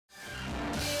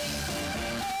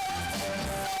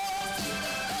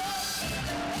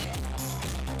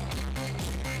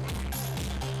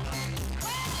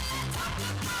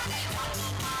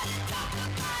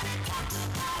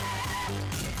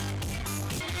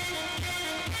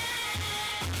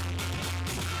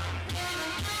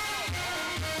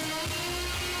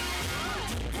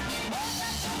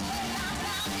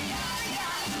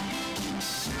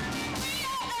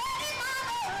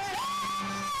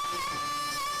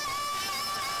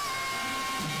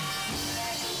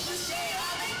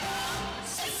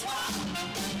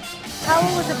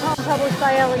Howl was a poem published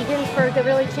by Allen Ginsberg that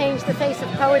really changed the face of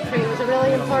poetry. It was a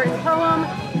really important poem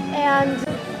and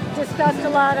discussed a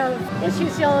lot of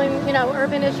issues dealing,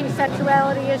 urban issues,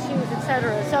 sexuality issues,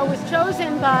 etc. So it was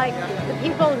chosen by the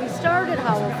people who started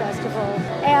Howl Festival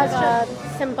as a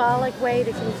symbolic way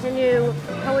to continue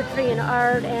poetry and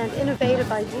art and innovative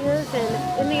ideas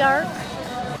in the arts.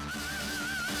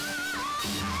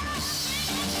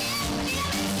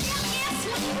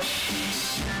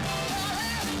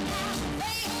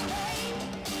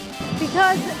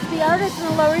 Because the artists in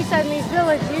the Lower East Side and East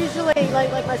Village usually,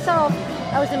 like myself,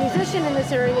 I was a musician in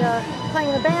this area, playing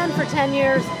in a band for 10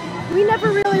 years. We never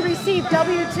really received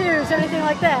W-2s or anything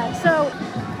like that. So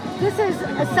this is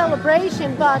a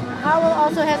celebration, but Howl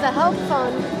also has a help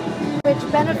fund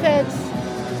which benefits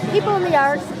people in the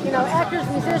arts, actors,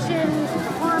 musicians,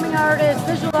 performing artists,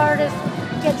 visual artists,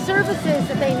 get services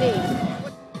that they need.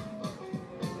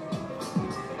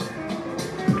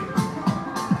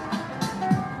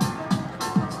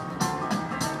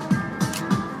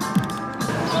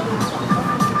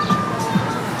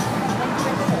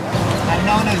 I'm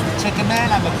known as the Chicken Man.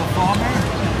 I'm a performer,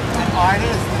 an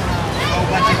artist, and a whole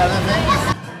bunch of other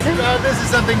things. This is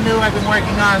something new I've been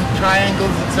working on,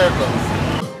 triangles and circles.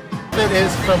 It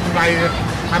is from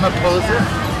I'm a poser.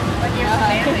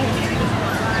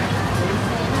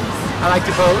 I like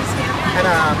to pose, and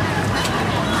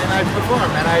I perform,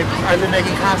 and I've been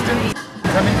making costumes.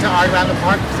 Coming to Art Around the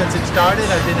Park since it started.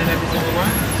 I've been in every single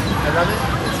one. I love it.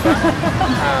 It's fun.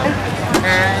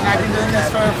 And I've been doing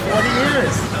this for 40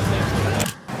 years.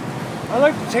 I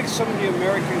like to take some of the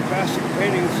American classic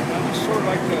paintings and I just sort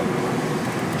of like to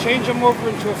change them over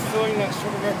into a feeling that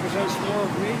sort of represents more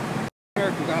of me.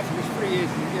 American Gothic is pretty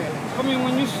easy to get. I mean,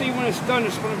 when you see when it's done,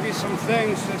 there's going to be some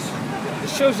things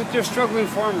it shows that they're struggling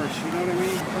farmers, you know what I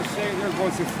mean? Per se, they're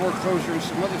going through foreclosure and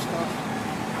some other stuff.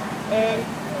 And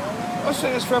I'll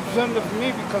say that's representative of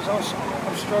me because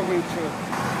I'm struggling too.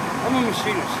 I'm a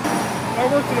machinist. I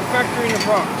worked in a factory in the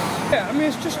Bronx. Yeah, I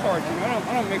mean, it's just art,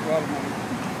 I don't make a lot of money.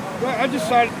 But I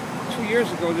decided 2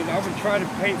 years ago that I would try to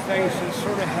paint things that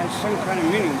sort of had some kind of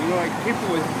meaning. Like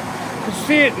people could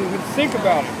see it and would think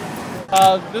about it.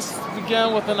 This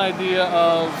began with an idea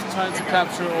of trying to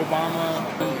capture Obama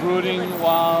and brooding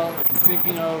while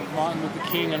thinking of Martin Luther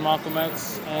King and Malcolm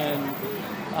X and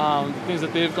the things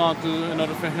that they've gone through in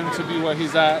order for him to be where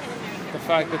he's at. The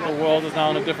fact that the world is now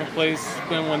in a different place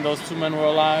than when those two men were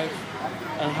alive,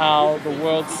 and how the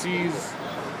world sees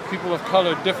people of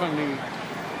color differently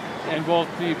in both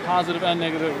the positive and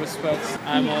negative respects.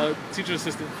 I'm a teacher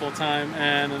assistant full-time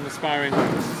and an aspiring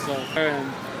artist. So,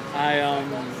 and I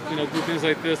do things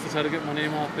like this to try to get my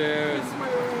name out there. And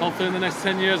hopefully in the next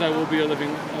 10 years I will be a living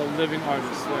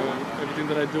artist. Where everything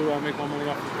that I do, I make my money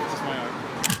off of. It's just my art.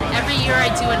 Every year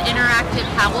I do an interactive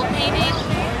Howl painting.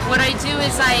 What I do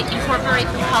is I incorporate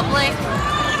the public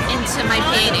into my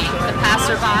painting, the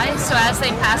passerby. So as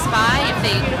they pass by, if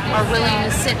they are willing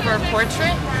to sit for a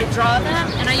portrait, I draw them.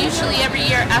 And I usually every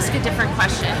year ask a different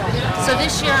question. So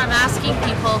this year I'm asking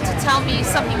people to tell me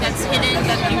something that's hidden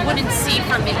that you wouldn't see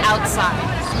from the outside.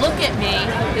 Look at me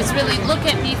is really look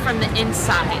at me from the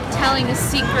inside, telling a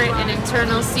secret, an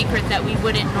internal secret that we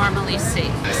wouldn't normally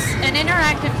see. An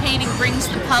interactive painting brings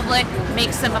the public,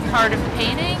 makes them a part of the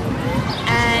painting,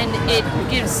 and it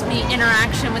gives me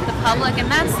interaction with the public,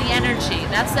 and that's the energy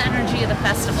of the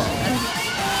festival.